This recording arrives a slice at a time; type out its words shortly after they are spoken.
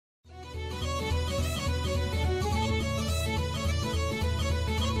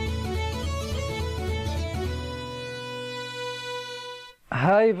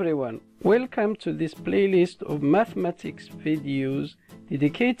Hi everyone, welcome to this playlist of mathematics videos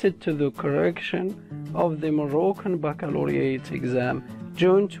dedicated to the correction of the Moroccan Baccalaureate exam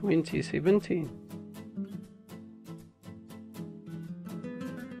June 2017.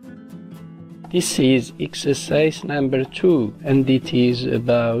 This is exercise number 2 and it is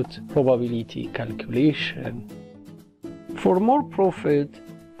about probability calculation. For more profit,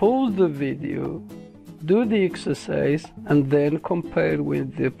 pause the video, do the exercise and then compare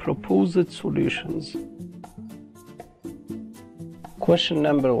with the proposed solutions. Question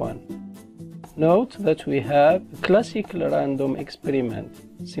number 1. Note that we have a classical random experiment,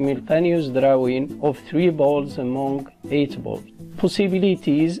 simultaneous drawing of 3 balls among 8 balls.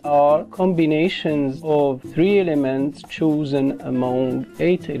 Possibilities are combinations of 3 elements chosen among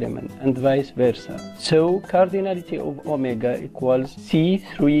 8 elements and vice versa. So cardinality of omega equals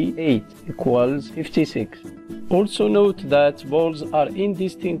C38 equals 56. Also note that balls are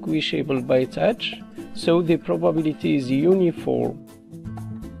indistinguishable by touch, so the probability is uniform.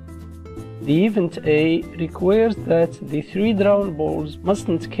 The event A requires that the 3 drawn balls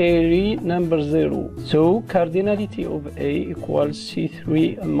mustn't carry number 0, so cardinality of A equals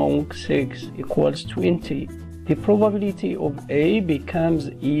C3 among 6 equals 20. The probability of A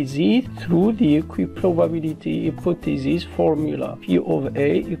becomes easy through the equiprobability hypothesis formula. P of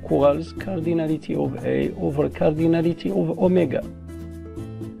A equals cardinality of A over cardinality of omega.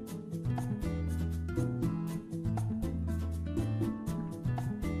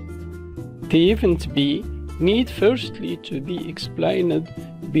 The event B needs firstly to be explained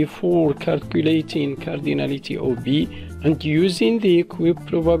before calculating cardinality of B and using the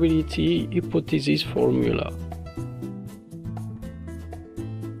equiprobability hypothesis formula.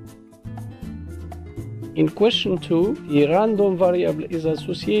 In question 2, the random variable is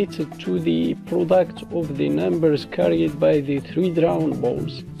associated to the product of the numbers carried by the 3 drawn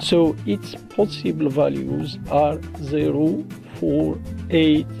balls, so its possible values are 0, 4,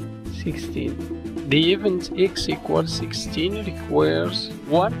 8, 16. The event x equals 16 requires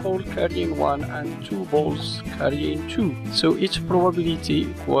 1 ball carrying 1 and 2 balls carrying 2. So its probability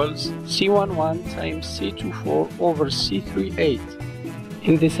equals C11 times C24 over C38.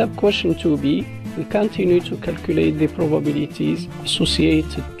 In the sub-question 2b, we continue to calculate the probabilities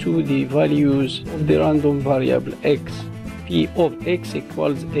associated to the values of the random variable x. P of x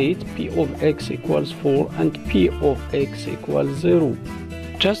equals 8, P of x equals 4, and P of x equals 0.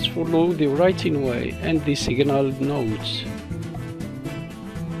 Just follow the writing way and the signaled notes.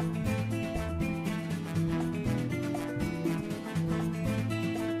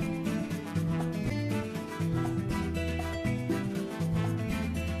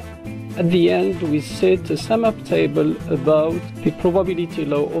 At the end, we set a sum-up table about the probability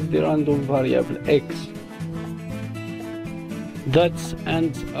law of the random variable x. That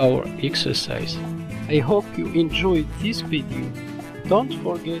ends our exercise. I hope you enjoyed this video. Don't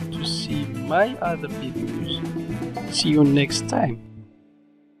forget to see my other videos. See you next time.